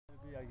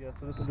guess.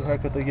 So this is the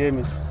haircut they gave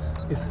me.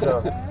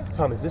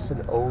 Tom, is this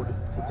an ode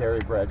to Terry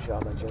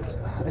Bradshaw by chance?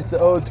 It's an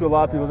ode to a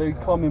lot of people. They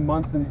call me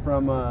Munson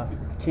from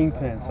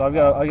Kingpin, so I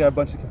got a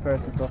bunch of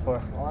comparisons so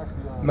far.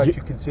 Might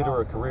you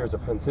consider a career as a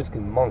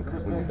Franciscan monk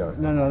when you're done?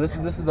 No, this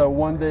is a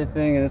one-day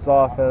thing, and it's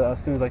off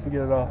as soon as I can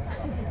get it off.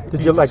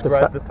 Did you like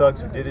describe the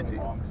thugs who did it to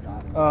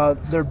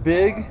you? They're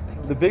big,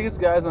 the biggest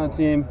guys on the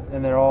team,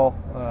 and they're all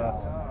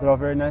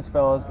very nice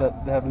fellows that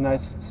have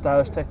nice,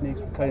 stylish techniques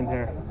for cutting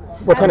hair.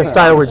 What kind of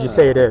style would you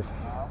say it is?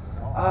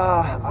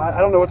 I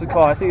don't know what to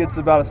call it. I think it's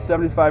about a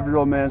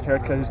 75-year-old man's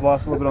haircut who's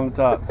lost a little bit on the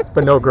top.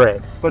 But no gray.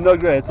 But no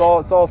gray. It's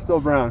all still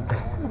brown.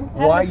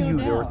 Why you?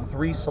 There were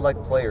 3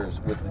 select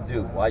players with the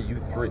do. Why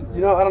you 3?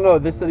 You know, I don't know.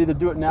 They said either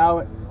do it now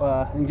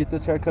and get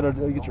this haircut or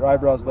get your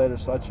eyebrows later.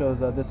 So I chose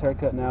this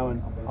haircut now,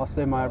 and I'll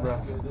save my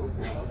eyebrows.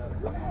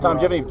 Tom,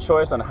 do you have any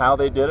choice on how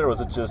they did it, or was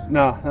it just...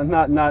 No,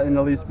 not in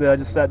the least bit. I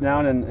just sat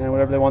down and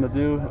whatever they wanted to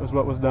do, it was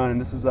what was done, and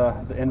this is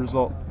the end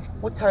result.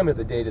 What time of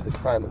the day did the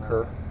crime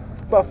occur?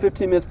 About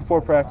 15 minutes before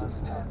practice.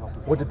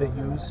 What did they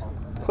use?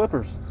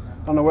 Clippers.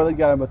 I don't know where they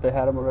got them, but they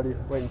had them already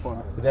waiting for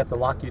me. Did they have to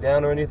lock you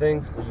down or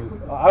anything?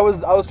 I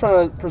was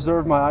trying to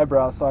preserve my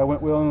eyebrows, so I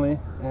went willingly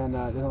and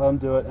didn't let them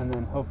do it, and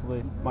then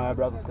hopefully my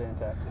eyebrows will stay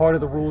intact. Part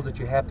of the rules that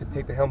you have to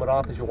take the helmet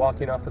off as you're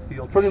walking off the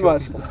field? Pretty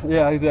much,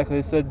 yeah,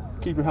 exactly. They said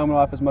keep your helmet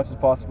off as much as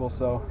possible,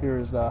 so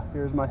here's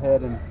my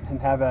head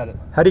and have at it.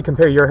 How do you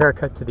compare your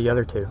haircut to the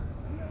other 2?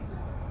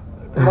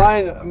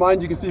 Mine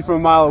you can see from a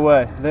mile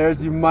away.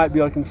 Theirs you might be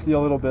able to conceal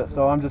a little bit,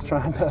 so I'm just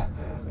trying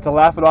to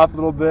laugh it off a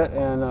little bit,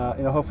 and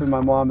hopefully my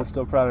mom is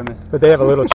still proud of me. But they have a little